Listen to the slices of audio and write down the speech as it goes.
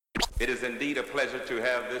It is indeed a pleasure to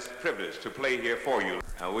have this privilege to play here for you.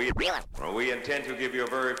 We intend to give you a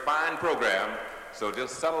very fine program, so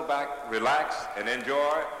just settle back, relax, and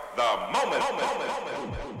enjoy the moment.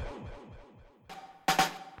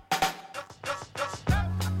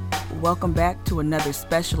 Welcome back to another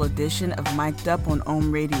special edition of Mic'd Up on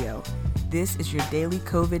Ohm Radio. This is your daily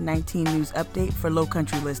COVID-19 news update for Low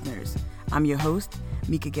Country listeners. I'm your host,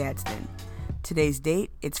 Mika Gadsden. Today's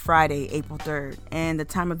date, it's Friday, April 3rd, and the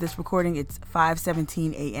time of this recording, it's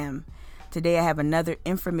 5:17 a.m. Today I have another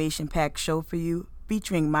information-packed show for you,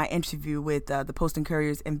 featuring my interview with the Post and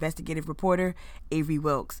Courier's investigative reporter, Avery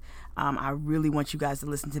Wilkes. I really want you guys to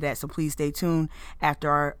listen to that, so please stay tuned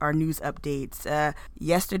after our news updates.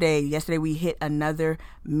 Yesterday we hit another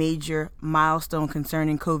major milestone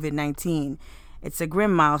concerning COVID-19. It's a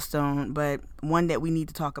grim milestone, but one that we need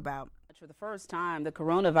to talk about. For the first time, the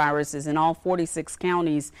coronavirus is in all 46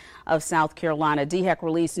 counties of South Carolina. DHEC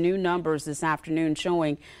released new numbers this afternoon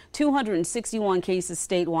showing 261 cases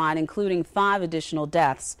statewide, including 5 additional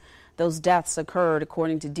deaths. Those deaths occurred,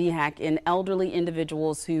 according to DHEC, in elderly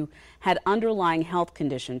individuals who had underlying health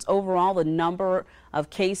conditions. Overall, the number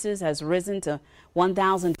of cases has risen to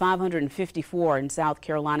 1,554 in South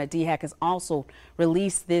Carolina. DHEC has also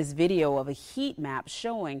released this video of a heat map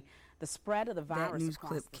showing the spread of the virus. That news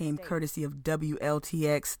clip came courtesy of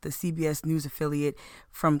WLTX, the CBS News affiliate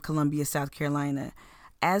from Columbia, South Carolina.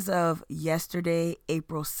 As of yesterday,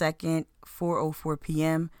 April 2nd, 4:04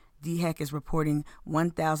 p.m., DHEC is reporting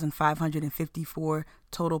 1,554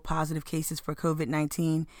 total positive cases for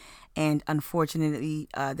COVID-19, and unfortunately,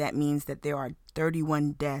 that means that there are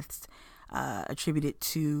 31 deaths attributed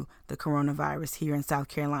to the coronavirus here in South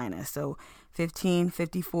Carolina. So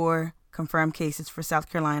 1,554 confirmed cases for South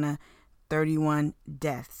Carolina, 31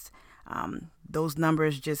 deaths. Those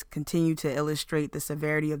numbers just continue to illustrate the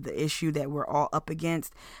severity of the issue that we're all up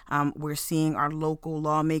against. We're seeing our local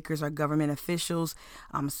lawmakers, our government officials,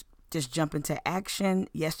 just jump into action.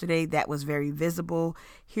 Yesterday, that was very visible.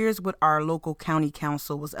 Here's what our local county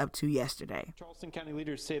council was up to yesterday. Charleston County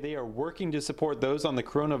leaders say they are working to support those on the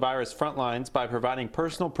coronavirus front lines by providing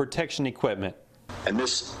personal protection equipment. And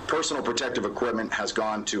this personal protective equipment has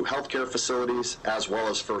gone to healthcare facilities as well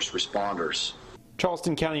as first responders.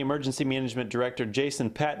 Charleston County Emergency Management Director Jason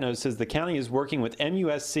Patno says the county is working with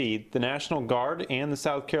MUSC, the National Guard, and the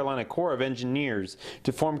South Carolina Corps of Engineers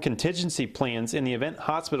to form contingency plans in the event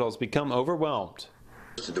hospitals become overwhelmed.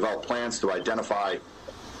 To develop plans to identify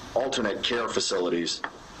alternate care facilities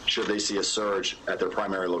should they see a surge at their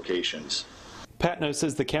primary locations. Patno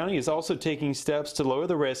says the county is also taking steps to lower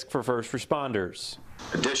the risk for first responders.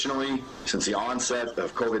 Additionally, since the onset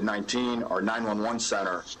of COVID-19, our 911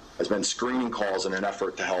 center has been screening calls in an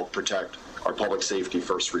effort to help protect our public safety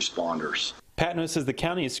first responders. Patno says the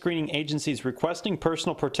county is screening agencies requesting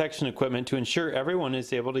personal protection equipment to ensure everyone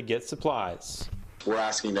is able to get supplies. We're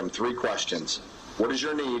asking them 3 questions. What is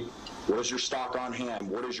your need? What is your stock on hand?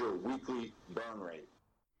 What is your weekly burn rate?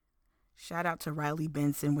 Shout out to Riley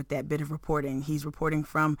Benson with that bit of reporting. He's reporting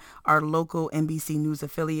from our local NBC News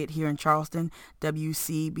affiliate here in Charleston,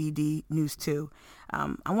 WCBD News 2.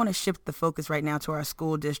 I want to shift the focus right now to our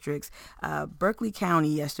school districts. Berkeley County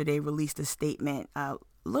yesterday released a statement a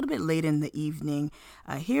little bit late in the evening.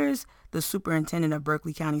 Here's the superintendent of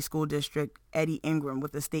Berkeley County School District, Eddie Ingram,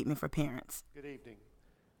 with a statement for parents. Good evening.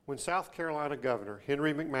 When South Carolina Governor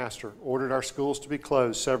Henry McMaster ordered our schools to be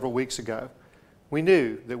closed several weeks ago, we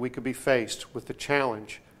knew that we could be faced with the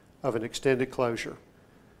challenge of an extended closure.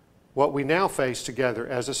 What we now face together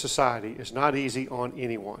as a society is not easy on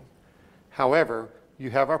anyone. However,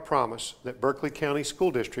 you have our promise that Berkeley County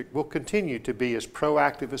School District will continue to be as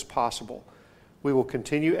proactive as possible. We will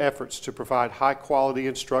continue efforts to provide high-quality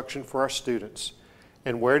instruction for our students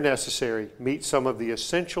and, where necessary, meet some of the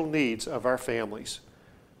essential needs of our families.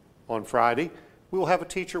 On Friday, we will have a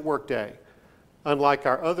teacher workday. Unlike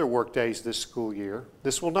our other work days this school year,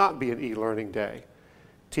 this will not be an e-learning day.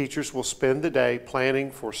 Teachers will spend the day planning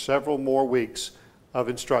for several more weeks of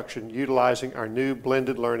instruction utilizing our new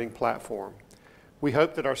blended learning platform. We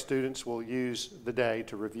hope that our students will use the day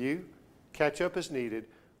to review, catch up as needed,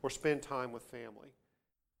 or spend time with family.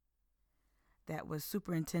 That was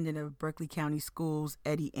Superintendent of Berkeley County Schools,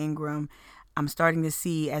 Eddie Ingram. I'm starting to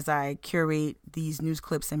see, as I curate these news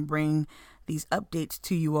clips and bring these updates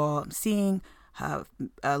to you all, I'm seeing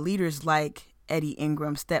leaders like Eddie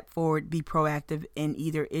Ingram step forward, be proactive in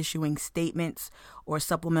either issuing statements or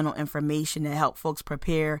supplemental information to help folks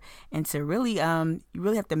prepare and to really, you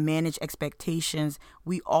really have to manage expectations.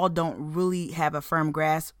 We all don't really have a firm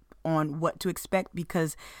grasp on what to expect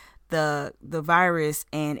because the virus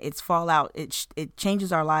and its fallout, it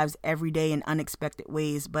changes our lives every day in unexpected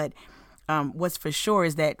ways. But what's for sure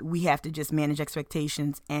is that we have to just manage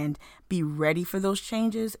expectations and be ready for those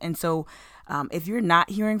changes. And so if you're not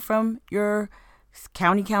hearing from your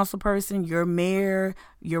county council person, your mayor,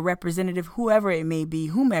 your representative, whomever it may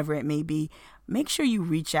be, make sure you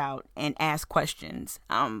reach out and ask questions.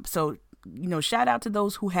 So, shout out to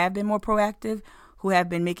those who have been more proactive, who have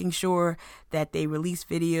been making sure that they release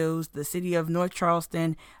videos. The city of North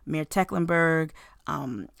Charleston, Mayor Tecklenburg,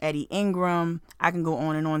 Eddie Ingram, I can go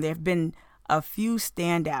on and on. There have been a few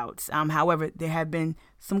standouts. However, there have been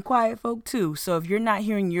some quiet folk too. So if you're not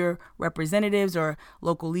hearing your representatives or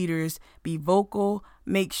local leaders be vocal,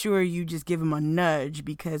 make sure you just give them a nudge,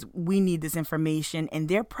 because we need this information. And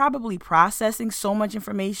they're probably processing so much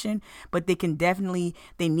information, but they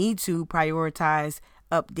need to prioritize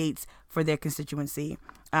updates for their constituency.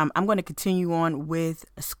 I'm going to continue on with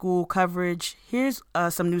school coverage. Here's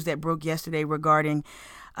some news that broke yesterday regarding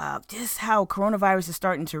just how coronavirus is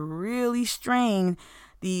starting to really strain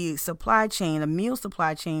the supply chain, the meal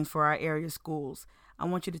supply chain for our area schools. I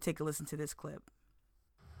want you to take a listen to this clip.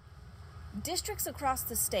 Districts across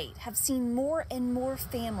the state have seen more and more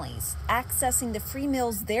families accessing the free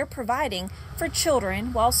meals they're providing for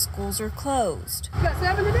children while schools are closed. You got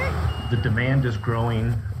 7 today? The demand is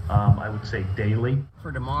growing, I would say, daily.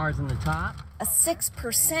 For the Mars in the top. A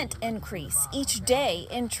 6% increase each day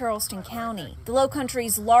in Charleston County. The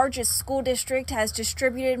Lowcountry's largest school district has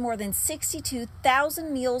distributed more than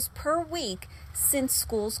 62,000 meals per week since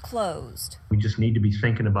schools closed. We just need to be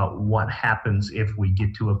thinking about what happens if we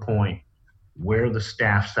get to a point where the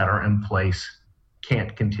staffs that are in place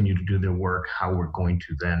can't continue to do their work, how we're going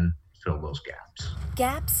to then fill those gaps.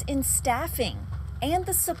 Gaps in staffing and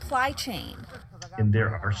the supply chain. And there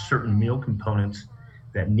are certain meal components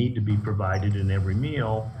that need to be provided in every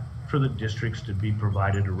meal for the districts to be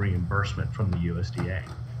provided a reimbursement from the USDA.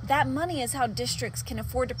 That money is how districts can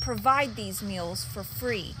afford to provide these meals for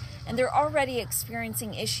free, and they're already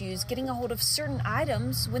experiencing issues getting a hold of certain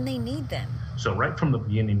items when they need them. So right from the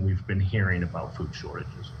beginning, we've been hearing about food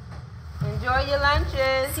shortages. Enjoy your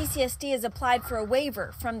lunches. CCSD has applied for a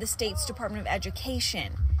waiver from the state's Department of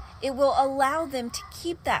Education. It will allow them to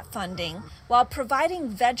keep that funding while providing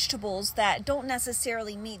vegetables that don't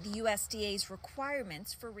necessarily meet the USDA's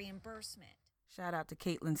requirements for reimbursement. Shout out to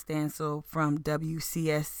Caitlin Stansel from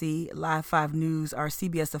WCSC Live 5 News, our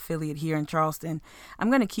CBS affiliate here in Charleston. I'm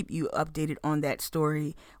going to keep you updated on that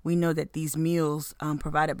story. We know that these meals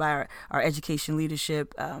provided by our education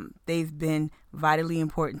leadership, they've been vitally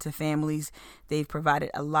important to families. They've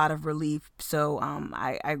provided a lot of relief. So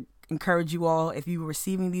I encourage you all, if you're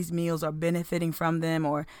receiving these meals or benefiting from them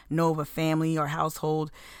or know of a family or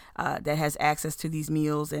household that has access to these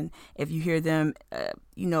meals, and if you hear them,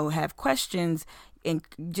 have questions, and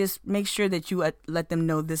just make sure that you let them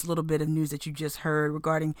know this little bit of news that you just heard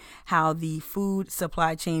regarding how the food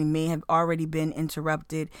supply chain may have already been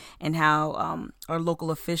interrupted, and how our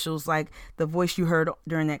local officials, like the voice you heard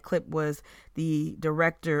during that clip was the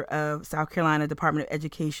director of South Carolina Department of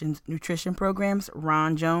Education's nutrition programs,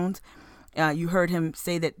 Ron Jones. You heard him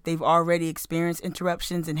say that they've already experienced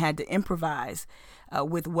interruptions and had to improvise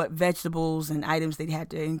with what vegetables and items they'd had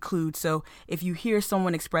to include. So if you hear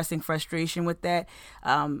someone expressing frustration with that,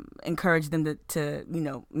 encourage them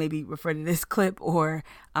to maybe refer to this clip or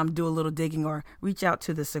do a little digging or reach out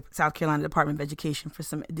to the South Carolina Department of Education for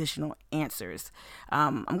some additional answers.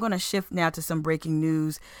 I'm going to shift now to some breaking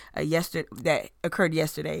news that occurred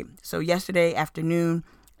yesterday. So yesterday afternoon,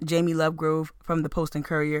 Jamie Lovegrove from the Post and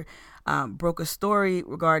Courier broke a story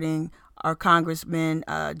regarding our Congressman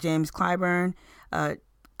James Clyburn.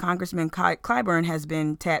 Congressman Clyburn has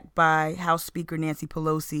been tapped by House Speaker Nancy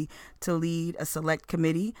Pelosi to lead a select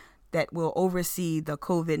committee that will oversee the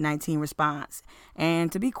COVID-19 response.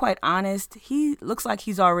 And to be quite honest, he looks like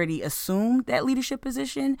he's already assumed that leadership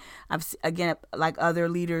position. Again, like other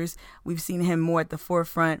leaders, we've seen him more at the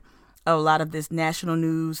forefront of a lot of this national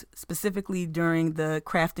news, specifically during the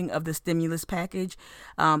crafting of the stimulus package.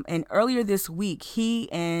 And earlier this week,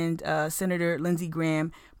 he and Senator Lindsey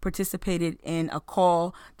Graham participated in a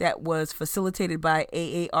call that was facilitated by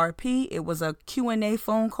AARP. It was a Q&A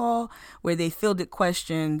phone call where they fielded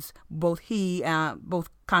questions. Both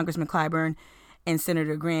Congressman Clyburn and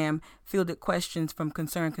Senator Graham fielded questions from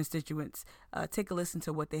concerned constituents. Take a listen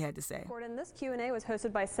to what they had to say. This Q&A was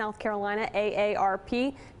hosted by South Carolina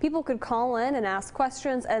AARP. People could call in and ask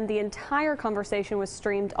questions, and the entire conversation was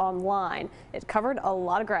streamed online. It covered a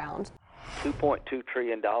lot of ground. $2.2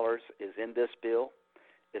 trillion is in this bill.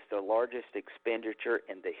 It's the largest expenditure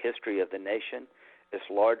in the history of the nation, It's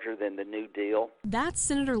larger than the New Deal. That's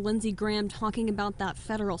Senator Lindsey Graham talking about that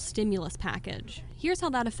federal stimulus package. Here's how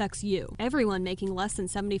that affects you. Everyone making less than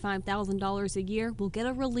 $75,000 a year will get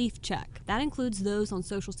a relief check. That includes those on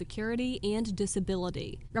Social Security and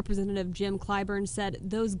disability. Representative Jim Clyburn said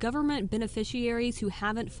those government beneficiaries who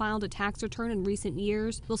haven't filed a tax return in recent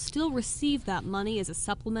years will still receive that money as a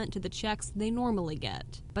supplement to the checks they normally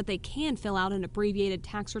get. But they can fill out an abbreviated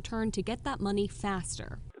tax return to get that money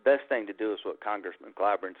faster. The best thing to do is what Congressman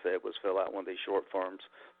Clyburn said, was fill out one of these short forms,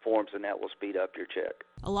 and that will speed up your check.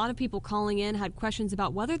 A lot of people calling in had questions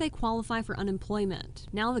about whether they qualify for unemployment.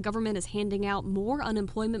 Now the government is handing out more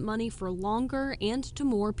unemployment money for longer and to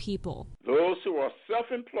more people. Those who are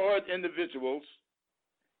self-employed individuals,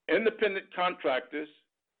 independent contractors,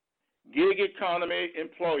 gig economy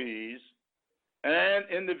employees, and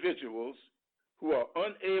individuals who are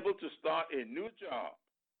unable to start a new job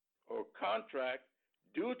or contract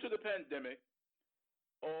due to the pandemic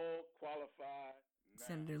all qualify.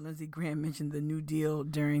 Senator Lindsey Graham mentioned the New Deal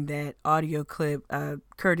during that audio clip,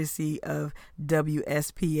 courtesy of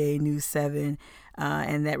WSPA News 7,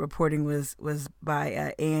 and that reporting was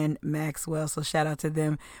by Ann Maxwell, so shout out to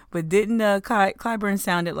them. But didn't Clyburn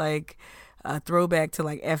sounded like a throwback to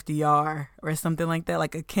like FDR or something like that,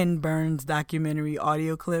 like a Ken Burns documentary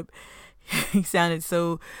audio clip? He sounded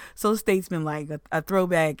so statesman-like, a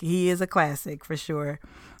throwback. He is a classic for sure.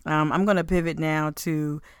 I'm going to pivot now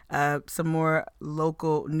to some more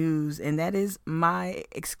local news, and that is my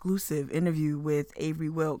exclusive interview with Avery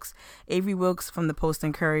Wilkes. Avery Wilkes from the Post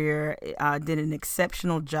and Courier did an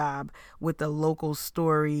exceptional job with the local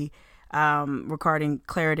story regarding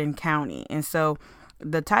Clarendon County. And so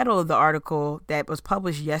the title of the article that was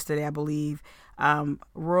published yesterday, I believe,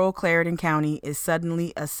 rural Clarendon County is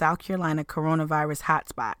suddenly a South Carolina coronavirus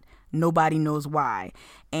hotspot. Nobody knows why.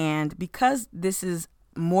 And because this is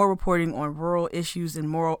more reporting on rural issues and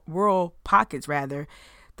more rural pockets, rather,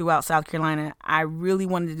 throughout South Carolina, I really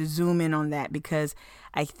wanted to zoom in on that because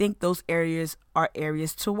I think those areas are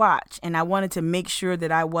areas to watch. And I wanted to make sure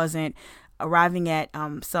that I wasn't arriving at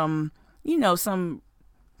some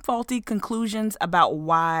faulty conclusions about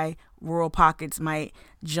why rural pockets might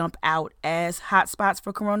jump out as hotspots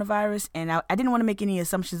for coronavirus. And I didn't want to make any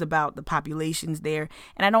assumptions about the populations there.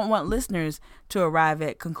 And I don't want listeners to arrive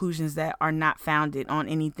at conclusions that are not founded on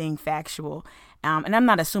anything factual. And I'm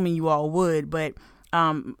not assuming you all would, but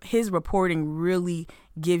his reporting really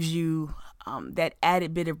gives you that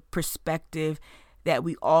added bit of perspective that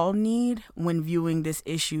we all need when viewing this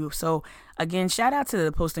issue. So again, shout out to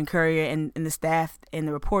the Post and Courier and the staff and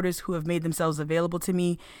the reporters who have made themselves available to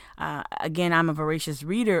me. Again, I'm a voracious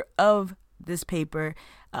reader of this paper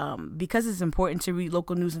because it's important to read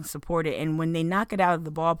local news and support it. And when they knock it out of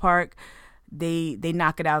the ballpark, they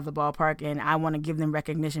knock it out of the ballpark, and I want to give them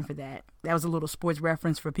recognition for that. That was a little sports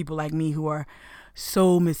reference for people like me who are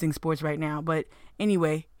so missing sports right now. But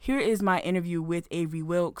anyway, here is my interview with Avery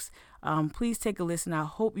Wilkes. Please take a listen. I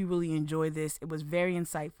hope you really enjoy this. It was very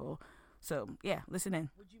insightful. So, yeah, listen in.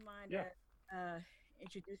 Would you mind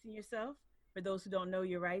introducing yourself for those who don't know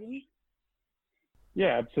your writing?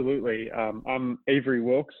 Yeah, absolutely. I'm Avery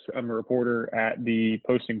Wilkes. I'm a reporter at the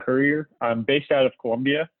Post and Courier. I'm based out of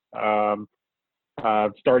Columbia.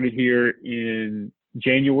 I've started here in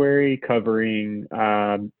January covering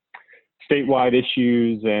statewide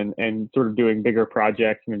issues and sort of doing bigger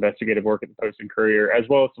projects and investigative work at the Post and Courier, as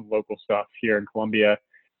well as some local stuff here in Columbia.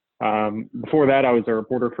 Before that, I was a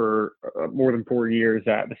reporter for more than 4 years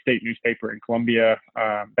at the state newspaper in Columbia.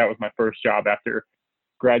 That was my first job after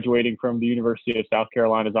graduating from the University of South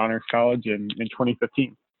Carolina's Honors College in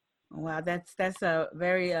 2015. Wow, that's a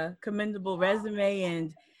very commendable resume,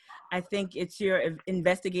 and I think it's your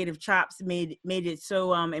investigative chops made it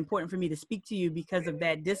so important for me to speak to you because of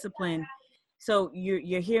that discipline. So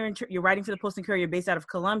you're here, you're writing for the Post and Courier based out of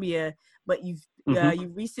Columbia, but you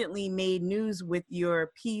recently made news with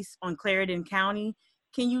your piece on Clarendon County.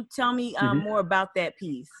 Can you tell me more about that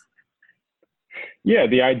piece? Yeah,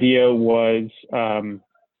 the idea was,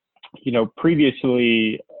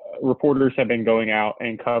 previously reporters have been going out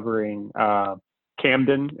and covering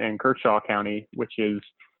Camden and Kershaw County, which is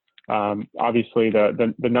obviously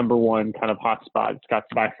the number one kind of hotspot. It's got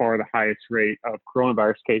by far the highest rate of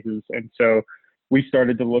coronavirus cases. And so we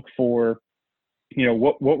started to look for,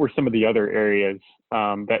 what were some of the other areas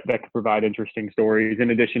that could provide interesting stories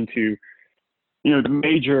in addition to, the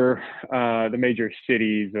major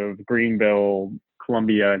cities of Greenville,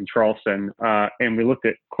 Columbia, and Charleston. And we looked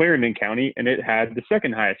at Clarendon County, and it had the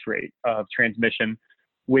second highest rate of transmission,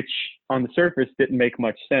 which on the surface didn't make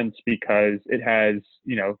much sense because it has,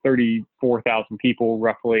 34,000 people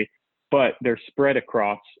roughly, but they're spread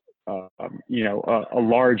across a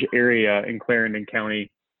large area in Clarendon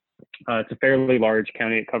County. It's a fairly large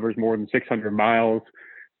county. It covers more than 600 miles.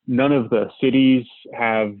 None of the cities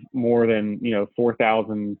have more than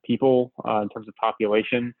 4,000 people in terms of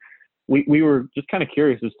population. We were just kind of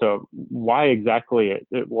curious as to why exactly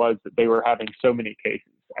it was that they were having so many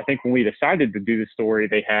cases. I think when we decided to do the story,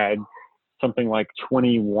 they had something like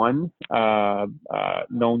 21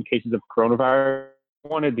 known cases of coronavirus. I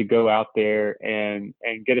wanted to go out there and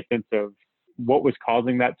get a sense of what was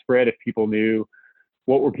causing that spread, if people knew.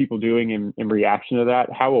 What were people doing in reaction to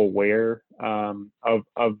that? How aware of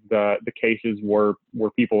the cases were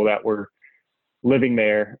people that were living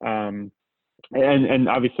there? And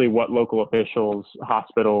obviously what local officials,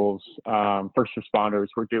 hospitals, first responders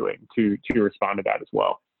were doing to respond to that as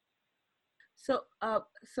well. So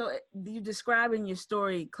you describe in your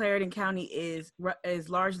story, Clarendon County is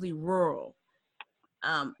largely rural.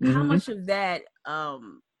 How much of that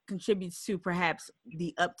contributes to perhaps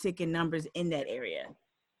the uptick in numbers in that area?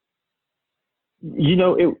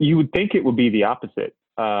 You would think it would be the opposite.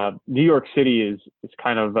 New York City is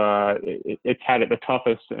kind of it's had it the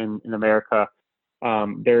toughest in America.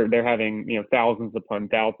 They're having thousands upon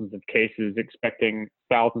thousands of cases, expecting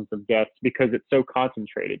thousands of deaths because it's so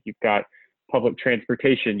concentrated. You've got public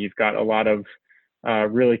transportation, you've got a lot of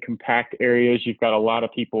really compact areas, you've got a lot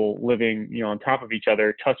of people living on top of each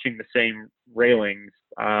other, touching the same railings,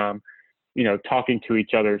 talking to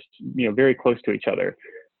each other, very close to each other.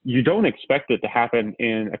 You don't expect it to happen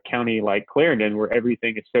in a county like Clarendon, where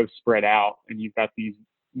everything is so spread out, and you've got these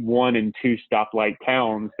 1 and 2 stoplight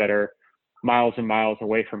towns that are miles and miles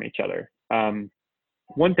away from each other.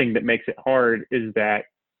 One thing that makes it hard is that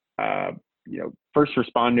first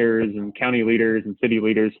responders and county leaders and city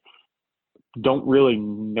leaders don't really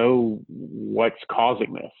know what's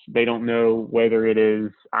causing this. They don't know whether it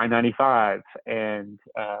is I-95 and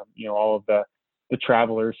all of the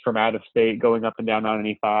travelers from out of state going up and down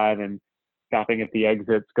I-95 and stopping at the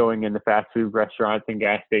exits, going into fast food restaurants and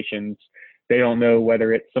gas stations. They don't know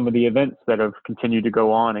whether it's some of the events that have continued to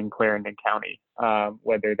go on in Clarendon County,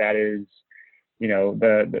 whether that is,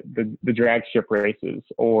 the drag strip races,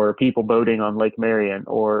 or people boating on Lake Marion,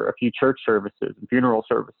 or a few church services and funeral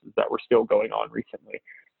services that were still going on recently.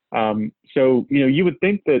 So you would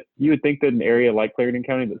think that an area like Clarendon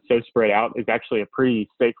County that's so spread out is actually a pretty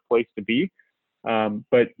safe place to be.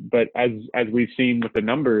 But as we've seen with the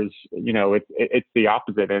numbers, it's the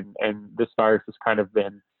opposite, and this virus has kind of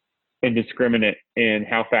been indiscriminate in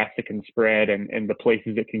how fast it can spread and the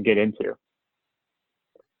places it can get into.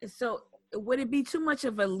 So would it be too much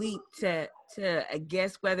of a leap to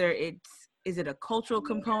guess whether is it a cultural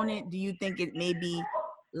component? Do you think it may be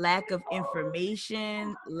lack of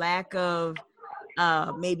information, lack of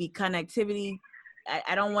maybe connectivity?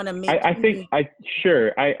 I don't want to make. I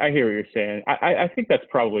hear what you're saying. I think that's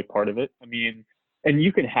probably part of it. I mean, and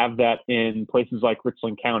you can have that in places like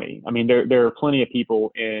Richland County. I mean, there are plenty of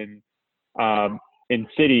people in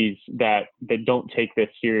cities that don't take this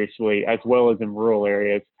seriously, as well as in rural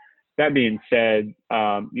areas. That being said,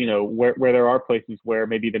 where there are places where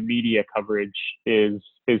maybe the media coverage is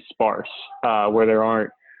sparse, where there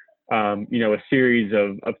aren't a series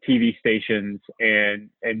of TV stations and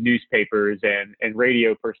newspapers and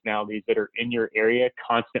radio personalities that are in your area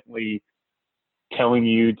constantly telling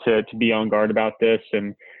you to be on guard about this.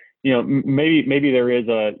 And, maybe there is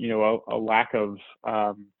a lack of,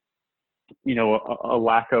 a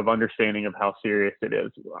lack of understanding of how serious it is.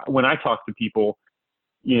 When I talk to people,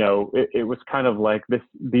 it was kind of like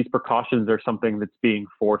these precautions are something that's being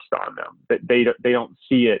forced on them, that they don't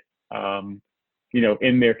see it,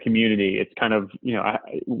 in their community. It's kind of,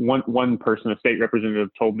 one person, a state representative,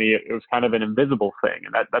 told me it was kind of an invisible thing,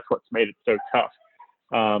 and that's what's made it so tough.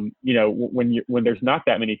 When there's not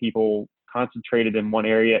that many people concentrated in one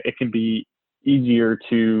area, it can be easier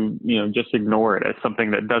to, just ignore it as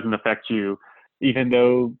something that doesn't affect you, even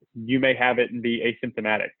though you may have it and be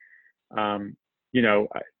asymptomatic.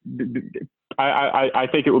 I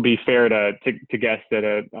think it would be fair to guess that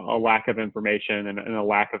a lack of information and a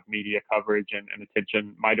lack of media coverage and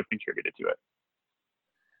attention might have contributed to it.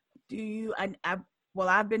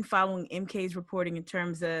 I've been following MK's reporting in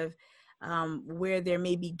terms of where there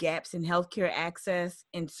may be gaps in healthcare access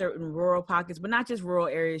in certain rural pockets, but not just rural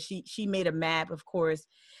areas. She made a map, of course,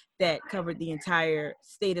 that covered the entire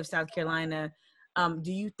state of South Carolina.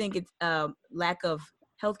 Do you think it's lack of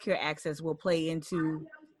healthcare access will play into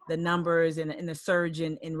the numbers and the surge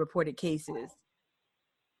in reported cases?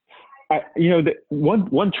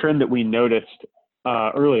 One trend that we noticed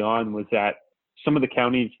early on was that some of the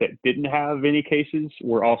counties that didn't have any cases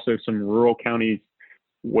were also some rural counties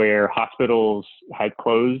where hospitals had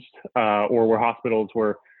closed or where hospitals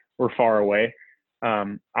were far away.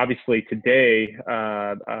 Obviously today,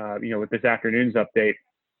 with this afternoon's update,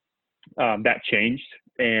 that changed,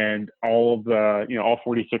 and all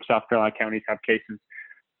 46 South Carolina counties have cases.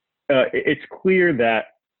 It's clear that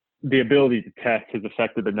the ability to test has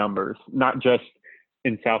affected the numbers, not just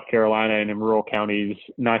in South Carolina and in rural counties,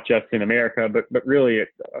 not just in America, but really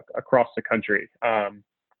across the country. And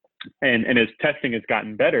as testing has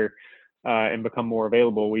gotten better and become more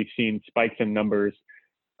available, we've seen spikes in numbers.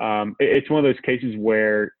 It's one of those cases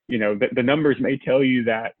where, the numbers may tell you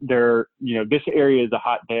that this area is a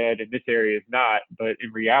hotbed and this area is not, but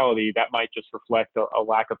in reality, that might just reflect a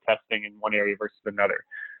lack of testing in one area versus another.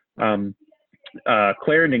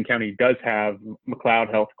 Clarendon County does have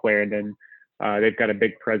McLeod Health Clarendon. They've got a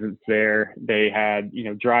big presence there. They had,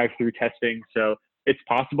 drive-through testing. So it's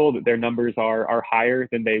possible that their numbers are higher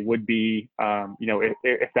than they would be,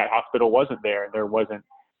 if that hospital wasn't there and there wasn't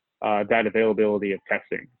that availability of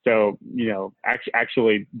testing. So,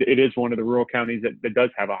 actually, it is one of the rural counties that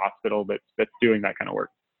does have a hospital that's doing that kind of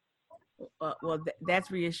work.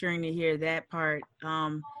 That's reassuring to hear that part.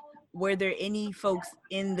 Were there any folks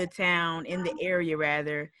in the area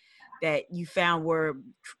rather, that you found were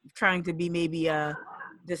trying to be maybe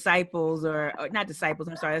disciples or not disciples,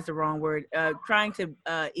 I'm sorry, that's the wrong word, trying to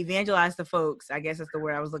evangelize the folks, I guess that's the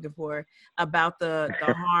word I was looking for, about the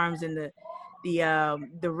harms and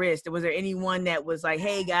the risk? Was there anyone that was like,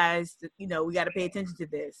 hey guys, we got to pay attention to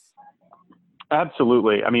this?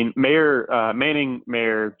 Absolutely. I mean, Manning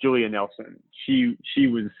Mayor Julia Nelson, she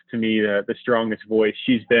was to me the strongest voice.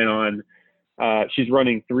 She's been on, she's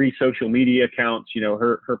running 3 social media accounts,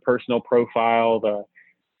 her personal profile,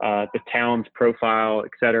 the town's profile,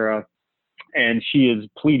 et cetera. And she is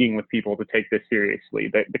pleading with people to take this seriously.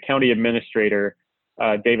 The county administrator,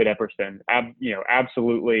 David Epperson,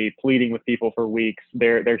 absolutely pleading with people for weeks.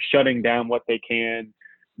 They're shutting down what they can.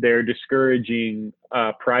 They're discouraging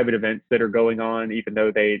private events that are going on, even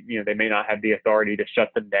though they may not have the authority to shut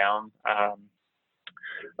them down.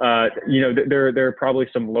 There are probably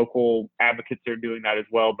some local advocates that are doing that as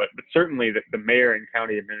well, but certainly the mayor and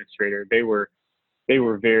county administrator, they were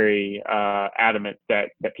very adamant that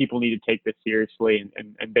people need to take this seriously,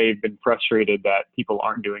 and they've been frustrated that people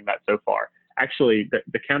aren't doing that so far. Actually,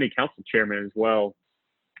 the county council chairman as well,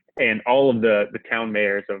 and all of the town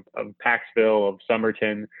mayors of Paxville, of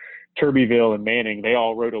Somerton, Turbyville, and Manning, they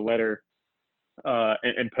all wrote a letter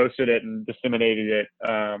and posted it and disseminated it,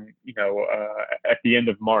 at the end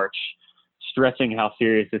of March, stressing how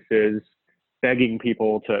serious this is, begging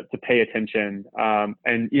people to pay attention.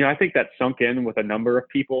 And I think that sunk in with a number of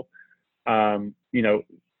people.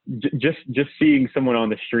 Just seeing someone on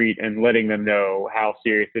the street and letting them know how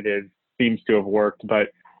serious it is seems to have worked. But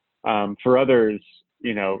for others,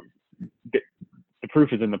 the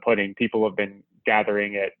proof is in the pudding. People have been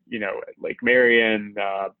gathering at Lake Marion,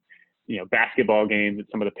 basketball games at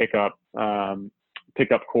some of the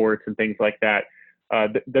pickup courts and things like that.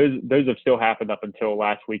 Those have still happened up until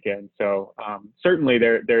last weekend. So certainly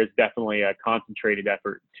there is definitely a concentrated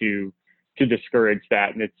effort to discourage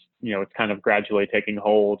that, and it's kind of gradually taking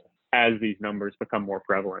hold as these numbers become more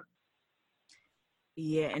prevalent.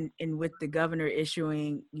 Yeah, and with the governor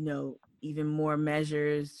issuing even more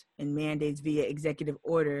measures and mandates via executive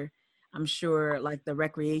order, I'm sure like the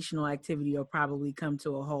recreational activity will probably come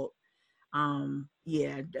to a halt.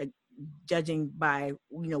 Judging by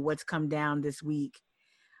what's come down this week.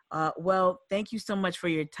 Well, thank you so much for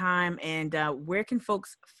your time. And where can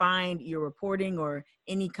folks find your reporting or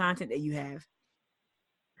any content that you have?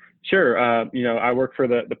 Sure. I work for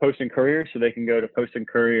the Post and Courier, so they can go to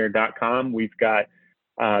postandcourier.com. We've got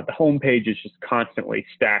the homepage is just constantly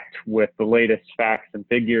stacked with the latest facts and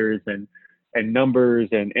figures and numbers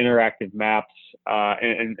and interactive maps.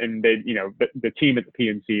 And they, the team at the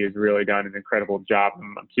PNC has really done an incredible job.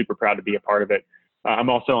 I'm super proud to be a part of it. I'm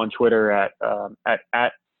also on Twitter at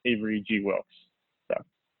Avery G. Wilkes. So.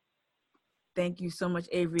 Thank you so much,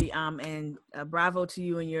 Avery. And bravo to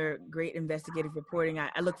you and your great investigative reporting.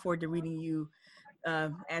 I look forward to reading you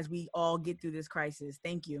as we all get through this crisis.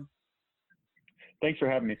 Thank you. Thanks for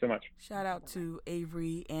having me so much. Shout out to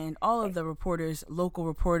Avery and all of the reporters, local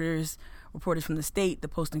reporters reporters from the state, the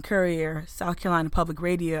Post and Courier, South Carolina Public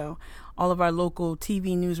Radio, all of our local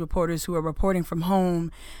TV news reporters who are reporting from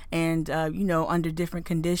home and, under different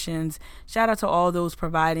conditions. Shout out to all those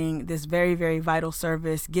providing this very, very vital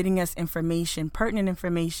service, getting us information, pertinent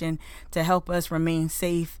information to help us remain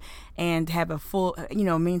safe and have a full,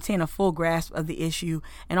 maintain a full grasp of the issue.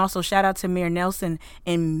 And also shout out to Mayor Nelson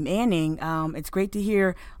and Manning. It's great to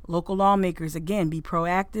hear local lawmakers, again, be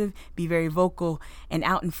proactive, be very vocal, and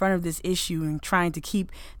out in front of this issue and trying to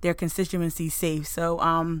keep their constituencies safe.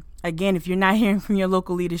 So, again, if you're not hearing from your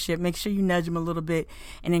local leadership, make sure you nudge them a little bit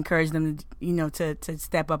and encourage them to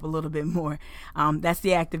step up a little bit more. That's the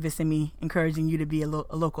activist in me, encouraging you to be a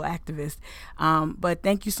local activist. But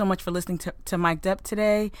thank you so much for listening to Mic'd Up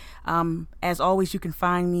today. As always, you can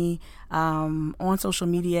find me on social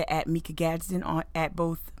media at Mika Gadsden on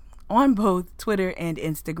both Twitter and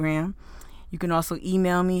Instagram. You can also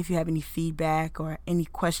email me if you have any feedback or any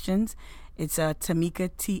questions. It's Tamika,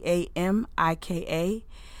 Tamika,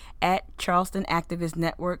 at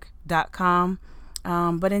charlestonactivistnetwork.com.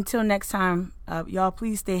 But until next time, y'all,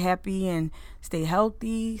 please stay happy and stay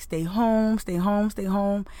healthy, stay home.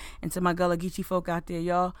 And to my Gullah Geechee folk out there,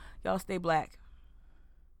 y'all stay black.